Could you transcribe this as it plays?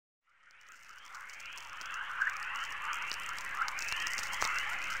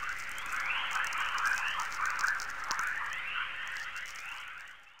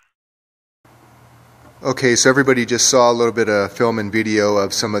Okay, so everybody just saw a little bit of film and video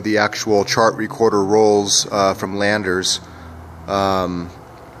of some of the actual chart recorder rolls from landers.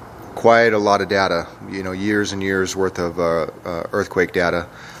 Quite a lot of data, you know, years and years worth of earthquake data.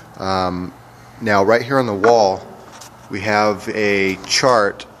 Now right here on the wall we have a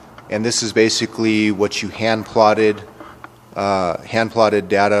chart, and this is basically what you hand plotted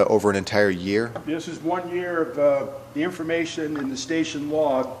data over an entire year. This is 1 year of the information in the station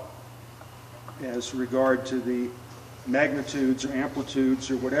log as regard to the magnitudes or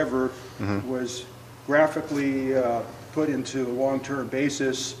amplitudes or whatever was graphically put into a long-term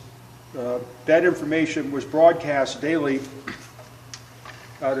basis. That information was broadcast daily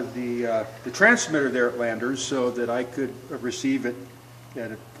out of the transmitter there at Landers so that I could receive it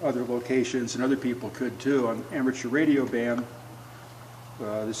at other locations, and other people could too. On amateur radio band,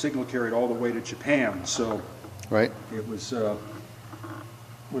 the signal carried all the way to Japan, so right. It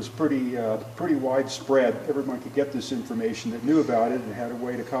was pretty widespread. Everyone could get this information that knew about it and had a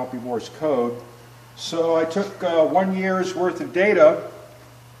way to copy Morse code. So I took 1 year's worth of data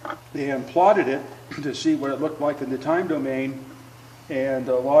and plotted it to see what it looked like in the time domain, and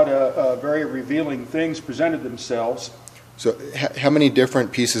a lot of very revealing things presented themselves. So how many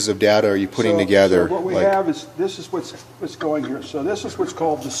different pieces of data are you putting together? So what we have is, this is what's going here. So this is what's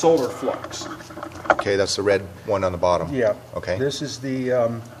called the solar flux. Okay, that's the red one on the bottom. Yeah. Okay. This is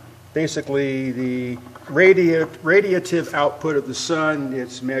the basically the radiative output of the sun.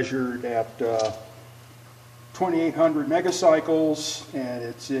 It's measured at 2,800 megacycles, and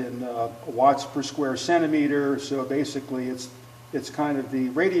it's in watts per square centimeter. So basically, it's kind of the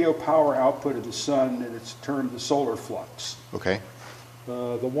radio power output of the sun, and it's termed the solar flux. Okay.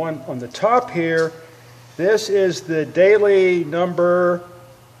 The one on the top here, this is the daily number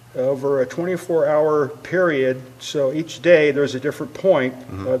over a 24-hour period. So each day there's a different point.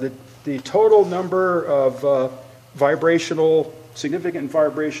 The total number of significant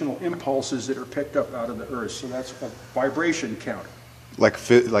vibrational impulses that are picked up out of the Earth. So that's a vibration counter. Like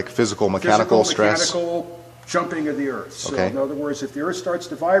physical, mechanical stress? Mechanical jumping of the Earth. So okay. In other words, if the Earth starts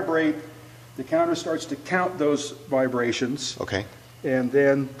to vibrate, the counter starts to count those vibrations. Okay. And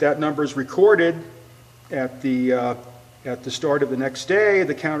then that number is recorded at the start of the next day.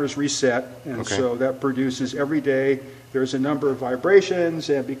 The counter's reset, and so that produces every day there's a number of vibrations,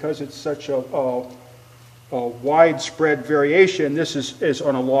 and because it's such a widespread variation, this is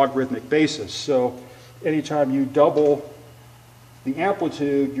on a logarithmic basis. So anytime you double the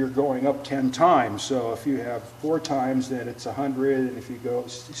amplitude, you're going up 10 times. So if you have 4 times, then it's 100, and if you go,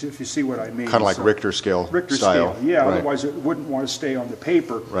 if you see what I mean. Kind of like Richter scale style. Yeah, right. Otherwise it wouldn't want to stay on the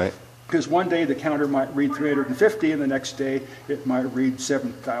paper. Right. Because one day the counter might read 350, and the next day it might read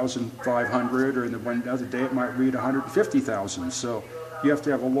 7,500, or another day it might read 150,000. So you have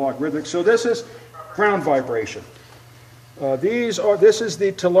to have a logarithmic. So this is ground vibration. This is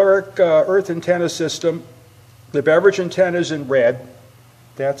the Telluric earth antenna system. The Beverage Antenna is in red.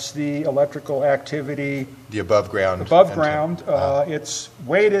 That's the electrical activity. The above ground. Above ground. It's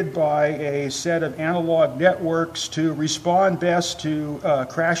weighted by a set of analog networks to respond best to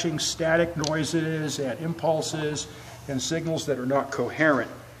crashing static noises and impulses and signals that are not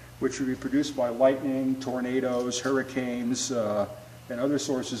coherent, which would be produced by lightning, tornadoes, hurricanes, and other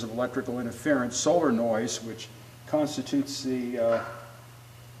sources of electrical interference. Solar noise, which constitutes the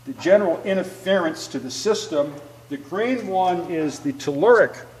general interference to the system. The green one is the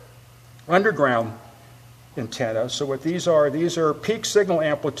Telluric underground antenna. So what these are peak signal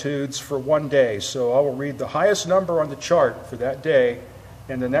amplitudes for one day. So I will read the highest number on the chart for that day,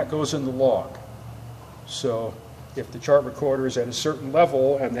 and then that goes in the log. So if the chart recorder is at a certain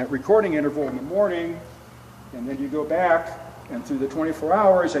level and that recording interval in the morning, and then you go back and through the 24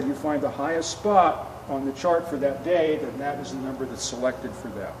 hours and you find the highest spot on the chart for that day, then that is the number that's selected for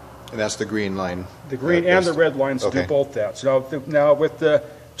that. And that's the green line. The green and the red lines do both that. So now with the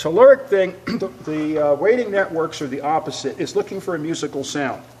Telluric thing, the weighting networks are the opposite. It's looking for a musical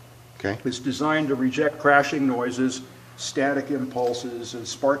sound. Okay. It's designed to reject crashing noises, static impulses, and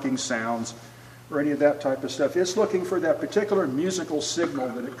sparking sounds, or any of that type of stuff. It's looking for that particular musical signal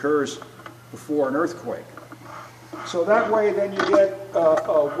that occurs before an earthquake. So that way then you get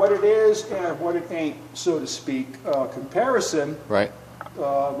what it is and what it ain't, so to speak, comparison. Right.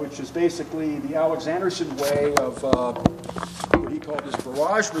 Which is basically the Alexanderson way of what he called his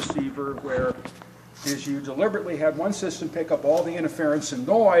barrage receiver, where is you deliberately have one system pick up all the interference and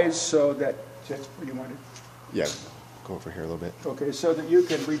noise so that, what do you want to? Yeah, go over here a little bit. Okay, so that you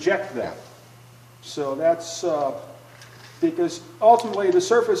can reject that. So that's because ultimately the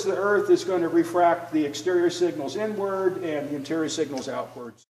surface of the Earth is going to refract the exterior signals inward and the interior signals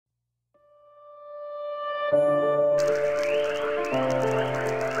outwards.